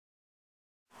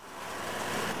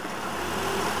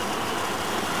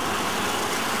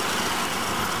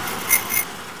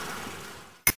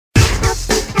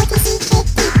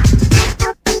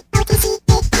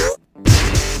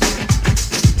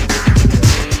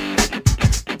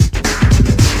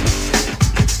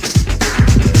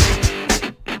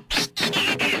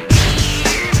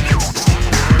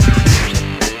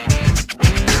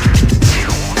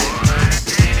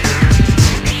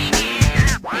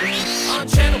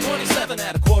7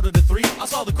 at 2:45, I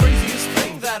saw the craziest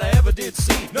thing that I ever did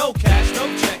see. No cash, no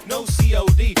check, no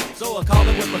COD, so I called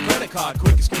it with my credit card,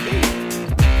 quick as can be.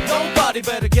 Nobody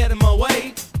better get in my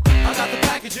way. I got the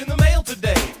package in the mail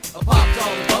today. I popped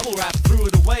all the bubble wrap, threw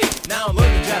it away. Now I'm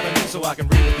learning Japanese so I can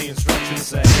read what the instructions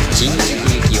say. 人事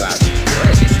兵器はど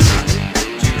れですか？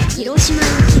広島行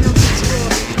きの口を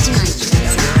1枚く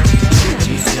ださい。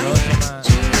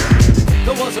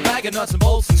 There was a bag of nuts and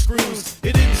bolts and screws.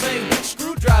 It didn't say which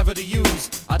screwdriver to use.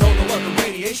 I don't know what the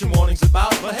radiation warning's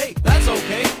about, but hey, that's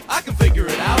okay, I can figure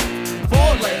it out.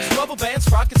 4 legs, rubber bands,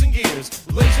 sprockets and gears,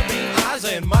 laser beam eyes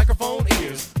and microphone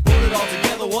ears. Put it all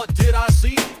together, what did I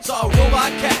see? Saw a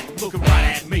robot cat looking right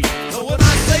at me. So when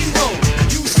I say roll,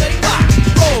 you say bye.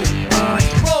 Roll,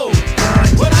 roll.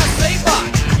 When I say bye,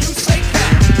 you say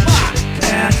cat. Bye,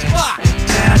 cat, bye.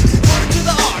 Word to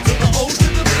the R, to the O, to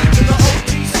the B, to the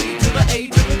OTC, to the A,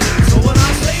 to the T. So when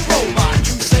I say robot,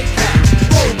 you say cat.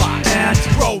 Robot, cat,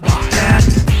 robot, cat.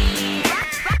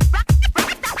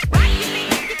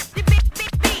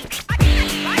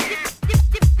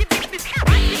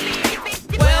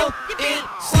 Well, it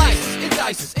slices, it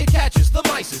dices, it catches the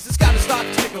mices. It's got a stock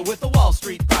ticker with the Wall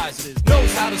Street prizes.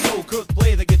 Knows how to sew, cook,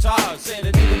 play the guitar. Said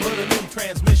it even put a new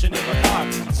transmission in my car.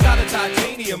 It's got a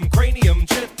titanium cranium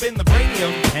chip in the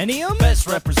brainium. Pentium? Best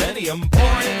representium.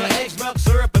 Pour in the eggs, milk,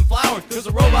 syrup, and flour. Cause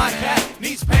a robot cat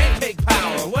needs pancake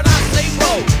power. When I say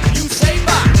roll, you say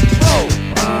bye. Roll,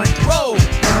 roll.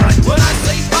 When I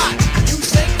say bye, you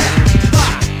say cat.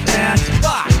 Bye, cat,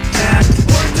 bye.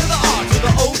 Word to the R, to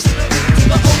the O, to the B, to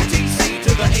the OTC,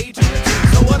 to the A, to the T.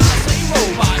 So when I say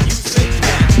robot, you say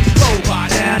cat. Robot,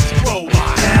 cat,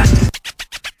 robot, cat.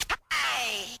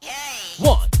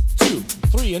 1, 2,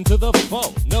 3 into the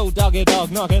phone. No doggy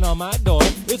dog knocking on my door.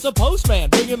 It's a postman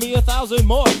bringing me 1,000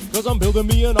 more. Cause I'm building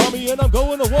me an army and I'm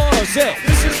going to war. Say,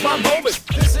 this is my moment,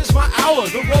 this is my hour.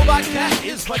 The robot cat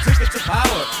is my ticket to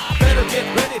power. Better get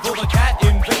ready for the cat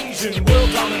invasion.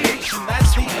 World domination,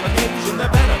 that's the occasion. They're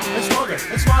better and stronger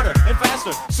and smarter and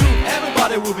faster. Soon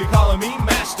everybody will be calling me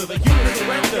master. The human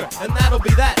surrender, and that'll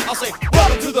be that. I'll say,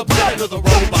 welcome to the planet of the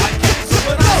robot cat. So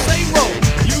when I say roll,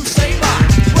 you say bye.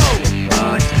 Roll,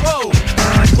 roll.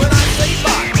 When I say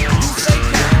bye, you say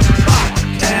cat. Bye,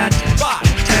 cat, bye.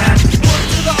 Word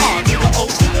to the R, to the O,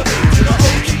 to the B, to the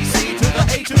OTC, to the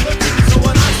A, to the T. So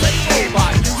when I say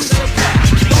robot, you say cat.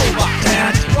 Robot,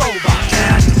 cat, robot,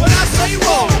 cat. When I say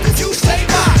roll, you say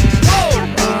bye. Roll,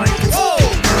 roll.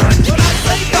 When I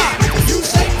say bye, you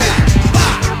say cat.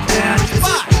 Bye, cat,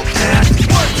 bye.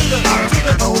 Word to the R, to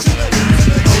the O, to the B,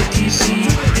 to the OTC,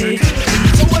 to the A, to the T.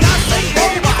 So when I say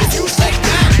robot, you say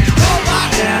cat. Robot,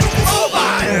 cat,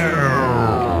 robot.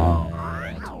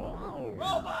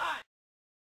 Robot.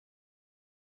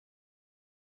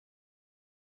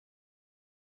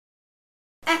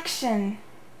 Action!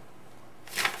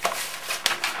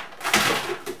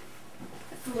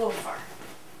 It's a little far.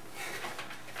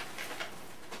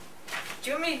 Do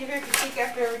you want me to give you a critique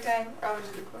after every time? Or I'll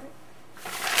just record it?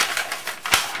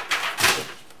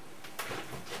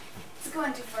 It's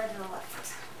going too far to the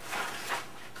left.